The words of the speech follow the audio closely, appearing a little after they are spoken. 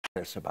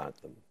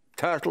about them.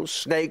 Turtles,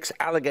 snakes,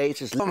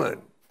 alligators. A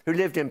woman who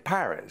lived in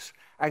Paris,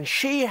 and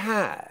she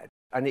had,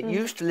 and it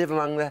used to live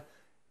among the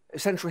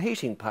central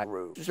heating pipe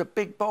rooms. It was a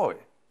big boy.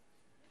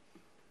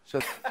 So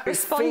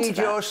feed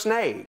your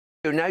snake.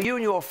 Now, you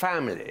and your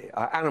family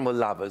are animal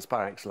lovers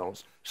par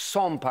excellence,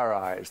 sans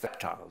pareils,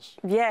 reptiles.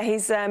 Yeah,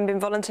 he's been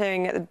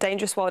volunteering at the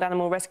Dangerous Wild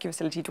Animal Rescue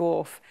Facility,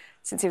 Dwarf,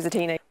 since he was a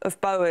teenager. Of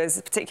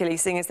boas, particularly,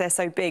 seeing as they're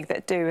so big,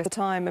 that do at the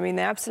time. I mean,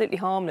 they're absolutely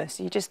harmless.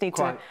 You just need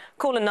to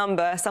call a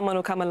number, someone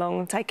will come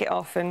along, take it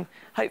off and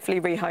hopefully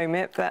rehome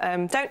it. But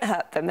don't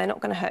hurt them. They're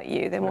not going to hurt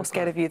you. They're more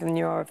scared of you than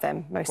you are of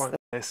them, most of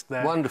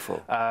them.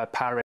 Wonderful.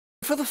 Paris.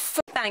 For the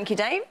Thank you,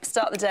 Dave.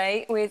 Start the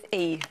day with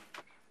E.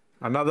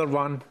 Another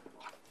one.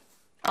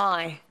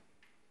 I.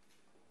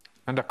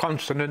 And a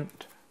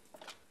consonant.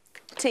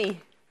 T.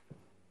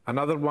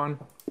 Another one.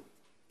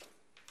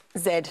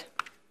 Z.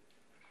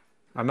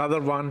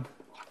 Another one.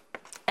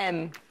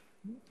 M.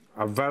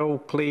 A vowel,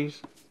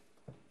 please.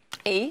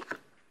 E.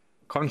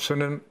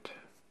 Consonant.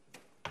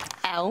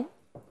 L.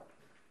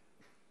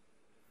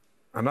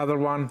 Another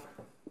one.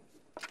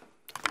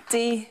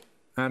 D.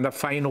 And a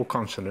final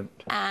consonant.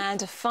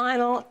 And a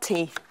final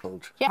T.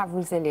 Yeah. Have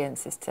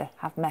resilience is to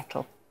have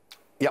metal.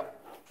 Yep.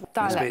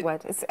 Dialect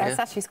word. It's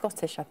actually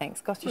Scottish, I think.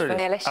 Scottish word.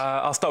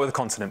 I'll start with a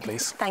consonant,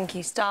 please. Thank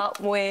you. Start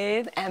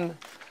with M.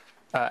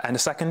 And a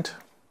second.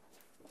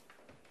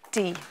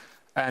 D.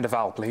 And a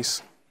vowel,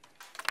 please.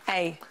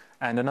 A.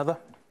 And another.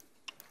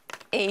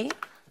 E.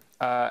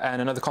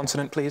 And another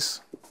consonant,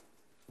 please.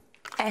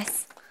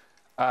 S.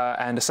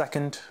 And a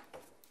second.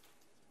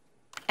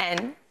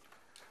 N.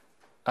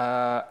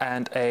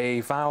 And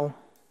a vowel.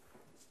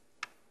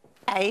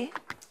 A.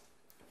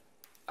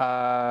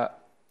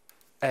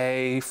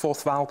 A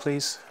fourth vowel,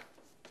 please.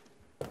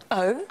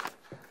 O.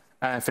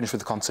 And finish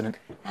with the consonant.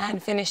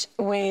 And finish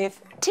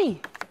with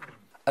T.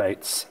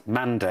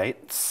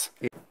 Mandates.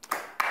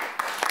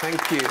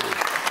 Thank you.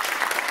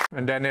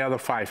 And then the other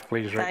 5,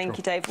 please, Rachel. Thank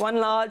you, Dave. 1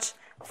 large,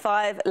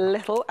 5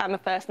 little, and the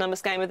first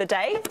numbers game of the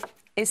day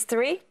is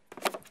 3,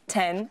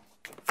 10,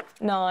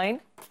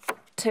 9,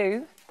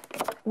 2,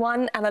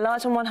 1, and the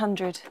large one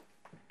 100.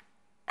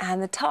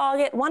 And the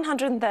target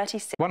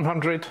 136.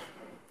 100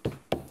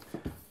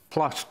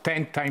 plus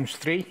 10 times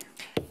 3.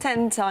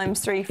 10 times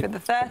 3 for the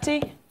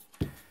 30.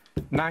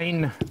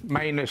 9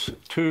 minus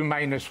 2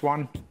 minus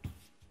 1.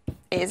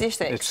 Is your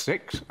 6. It's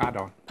 6. Add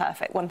on.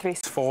 Perfect.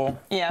 136. 4.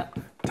 Yeah.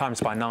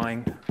 Times by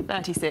 9.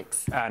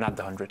 36. And add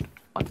the 100.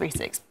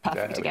 136.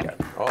 Perfect again.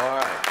 All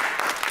right.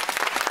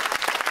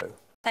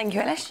 Thank you,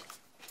 Elish.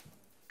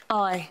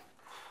 I.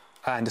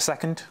 And a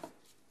second.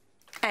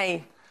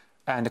 A.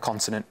 And a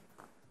consonant.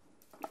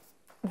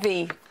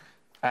 V.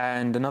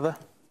 And another.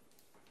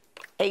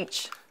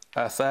 H.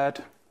 A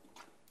third.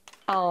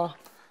 R.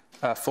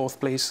 Fourth,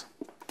 please.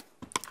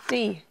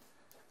 D.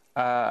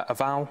 A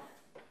vowel.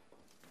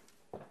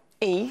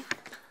 E.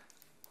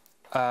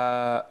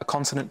 A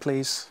consonant,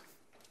 please.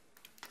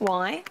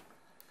 Y.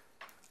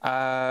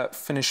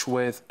 Finish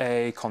with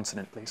a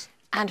consonant, please.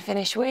 And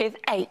finish with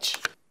H.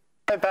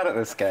 So bad at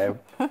this game.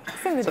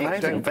 It's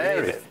amazing.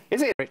 Very.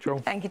 Is it? Rachel.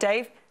 Thank you,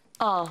 Dave.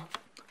 R.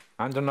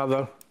 And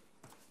another.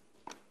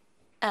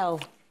 L.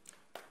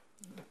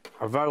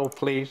 A vowel,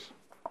 please.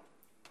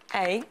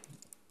 A.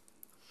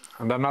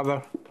 And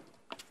another.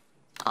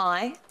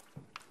 I.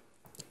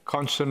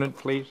 Consonant,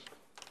 please.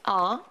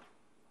 R.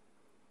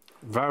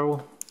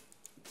 Vowel.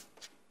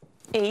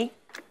 E.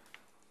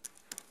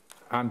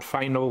 And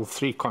final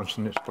 3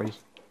 consonants, please.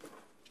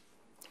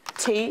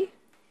 T.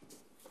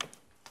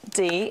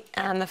 D.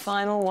 And the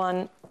final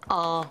one,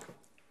 R.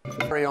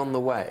 Very on the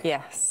way.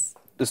 Yes.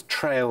 There's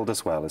trailed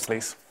as well, as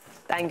Please.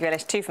 Thank you,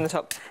 Elish. 2 from the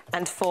top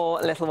and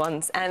 4 little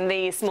ones. And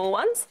the small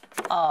ones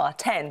are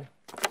 10,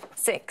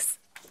 6,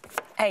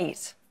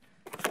 8,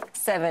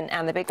 7,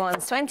 and the big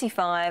ones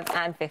 25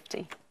 and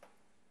 50.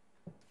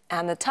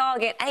 And the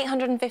target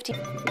 850.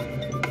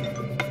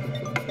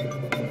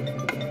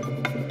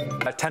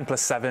 10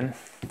 plus 7.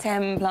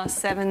 10 plus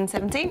 7,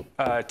 17.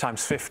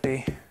 Times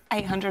 50.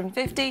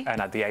 850.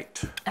 And add the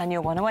 8. And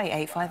you're 1 away,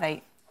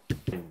 858.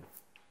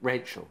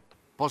 Rachel,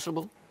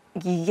 possible?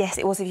 Yes,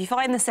 it was. If you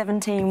find the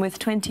 17 with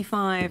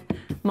 25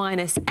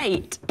 minus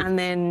 8, and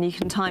then you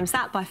can times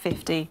that by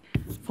 50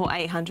 for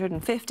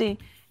 850,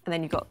 and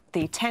then you've got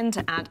the 10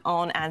 to add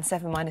on and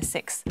 7 minus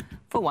 6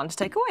 for 1 to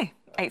take away.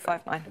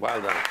 859.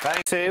 Well done.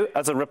 Thank 2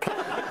 as a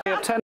reply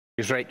of 10.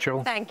 Is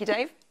Rachel. Thank you,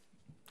 Dave.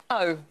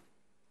 O.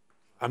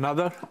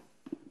 Another.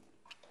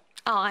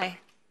 I.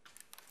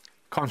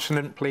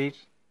 Consonant,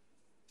 please.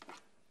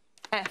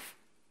 F.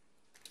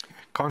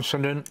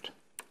 Consonant.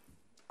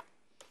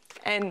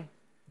 N.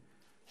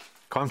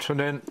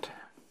 Consonant.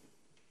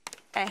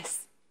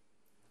 S.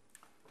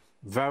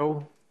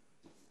 Vowel.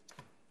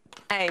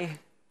 A.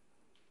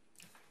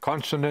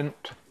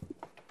 Consonant.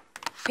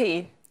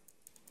 P.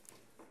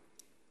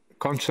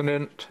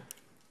 Consonant.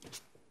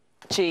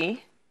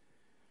 G.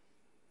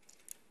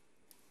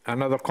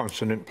 Another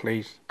consonant,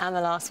 please. And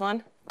the last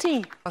one,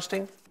 T.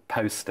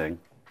 Posting.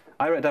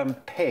 I wrote down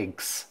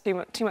pigs.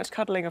 Too much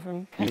cuddling of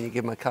him. Can you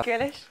give him a cut?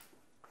 Gillish.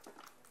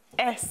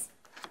 S.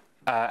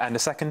 And a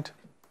second.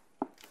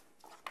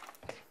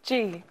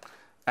 G.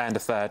 And a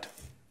third.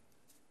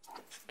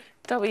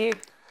 W.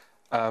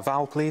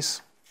 Vowel,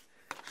 please.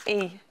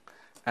 E.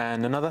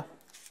 And another.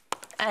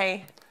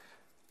 A.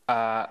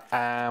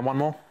 And one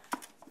more.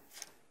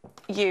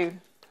 U.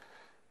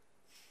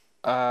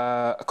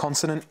 A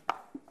consonant.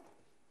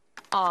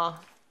 R.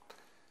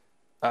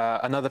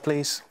 Another,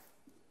 please.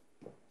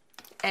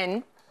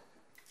 N.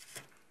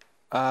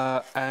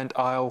 And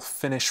I'll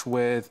finish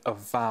with a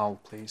vowel,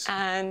 please.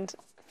 And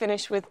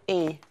finish with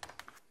E.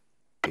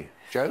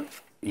 Joe?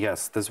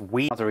 Yes, there's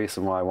another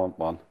reason why I want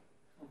one.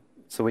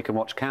 So we can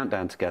watch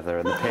Countdown together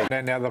and the pig.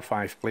 Then the other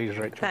 5, please,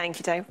 Rachel. Thank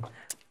you, Dave.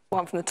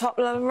 One from the top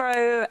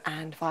row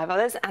and 5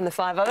 others. And the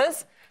 5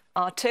 others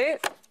are 2,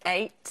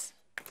 8,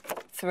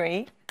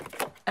 3,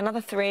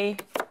 another 3,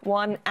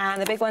 1,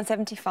 and the big one,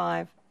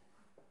 75.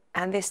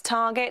 And this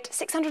target,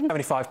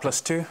 75 plus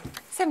 2.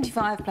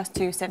 75 plus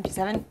 2,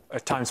 77.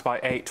 Times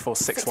by 8 for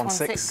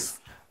 616.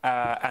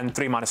 And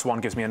 3 minus 1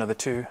 gives me another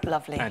 2.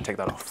 Lovely. And take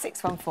that off.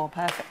 614,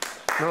 perfect.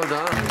 Well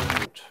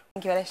done.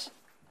 Thank you, Elish.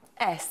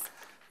 S.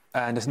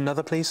 And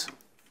another, please.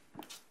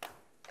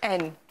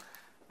 N.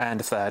 And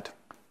a third.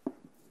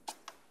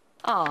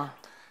 R.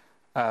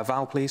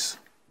 Vowel, please.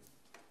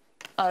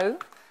 O.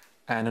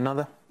 And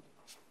another.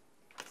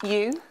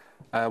 U.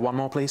 One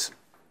more, please.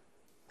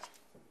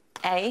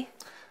 A.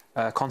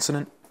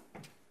 Consonant.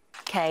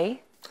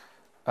 K.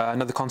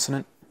 Another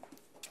consonant.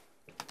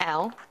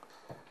 L.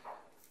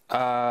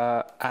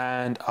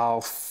 And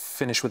I'll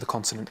finish with a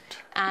consonant.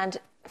 And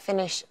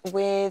finish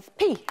with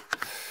P.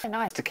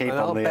 Nice. To keep And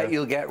I'll on the... bet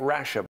you'll get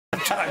rasher.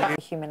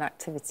 Human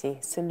activity,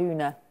 so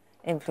lunar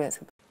influence.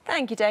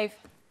 Thank you, Dave.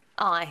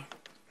 I.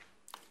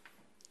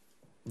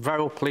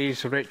 Vowel,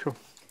 please, Rachel.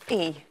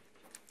 E.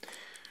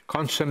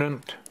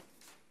 Consonant.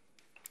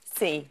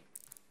 C.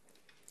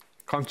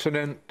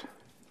 Consonant.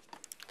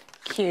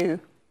 Q.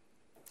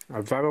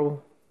 A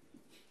vowel.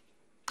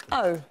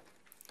 O.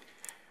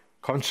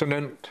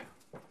 Consonant.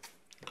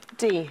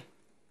 D.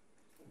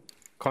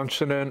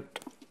 Consonant.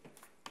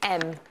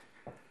 M.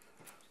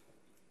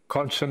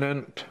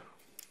 Consonant.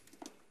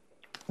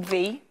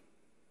 V.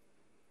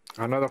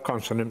 Another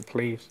consonant,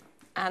 please.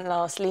 And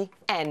lastly,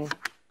 N.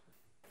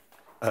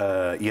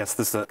 yes,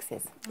 there's a...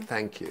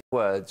 Thank you.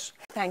 Words.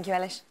 Thank you,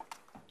 Elish.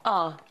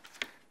 R.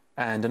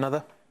 And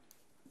another.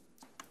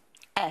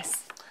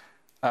 S.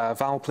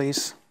 Vowel,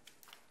 please.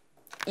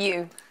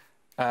 U.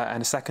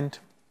 And a second.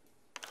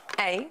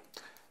 A.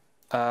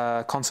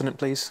 Consonant,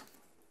 please.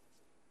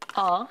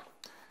 R.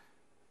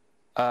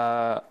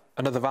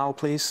 Another vowel,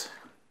 please.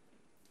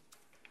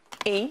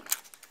 E.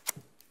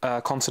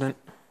 Consonant.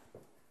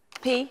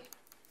 P.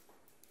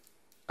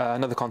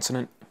 Another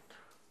consonant.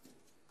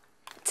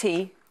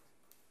 T.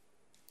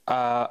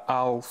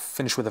 I'll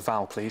finish with a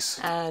vowel, please.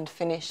 And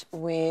finish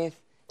with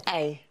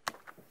A.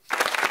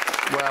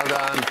 Well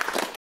done.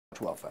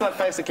 12. That's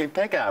basically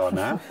pig hour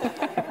now.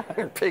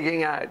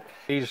 Pigging out.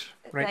 Please,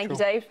 Rachel. Thank you,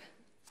 Dave.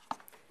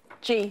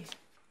 G.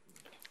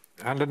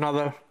 And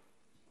another.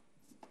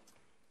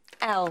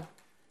 L.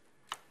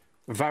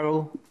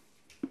 Vowel.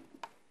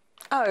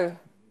 O.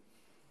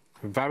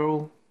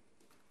 Vowel.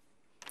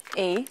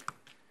 E.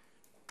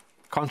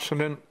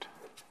 Consonant.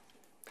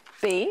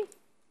 B.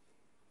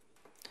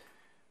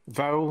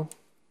 Vowel.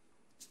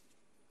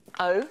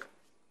 O.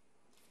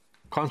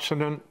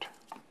 Consonant.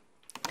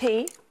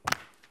 P.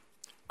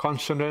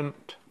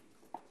 Consonant.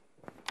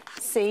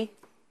 C.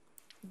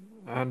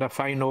 And a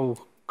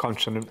final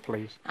consonant,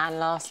 please. And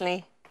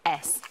lastly,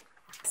 S.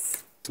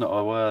 It's not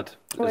a word.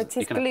 Well, it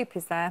is gloop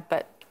is there,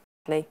 but...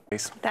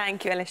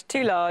 Thank you, Elish.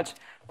 2 large,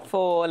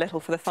 4 little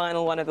for the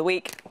final one of the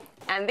week.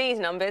 And these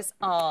numbers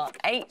are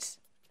 8,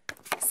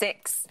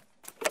 6,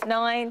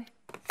 9,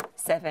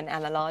 7,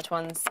 and the large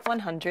ones,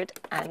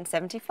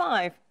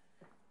 175.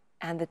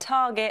 And the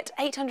target,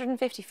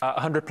 855.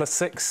 100 plus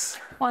 6.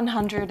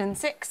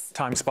 106.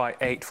 Times by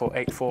 8 for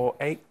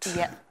 848.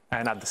 Yep.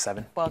 And add the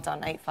 7. Well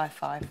done,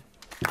 855.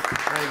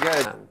 Very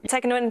good.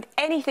 Taking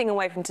anything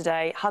away from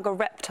today, hug a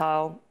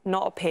reptile,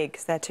 not a pig,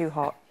 'cause they're too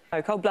hot.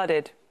 Oh,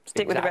 cold-blooded.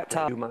 Stick with the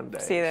reptile. Monday.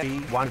 See you there.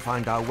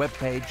 Find our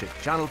webpage at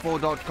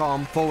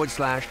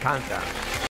channel4.com/countdown.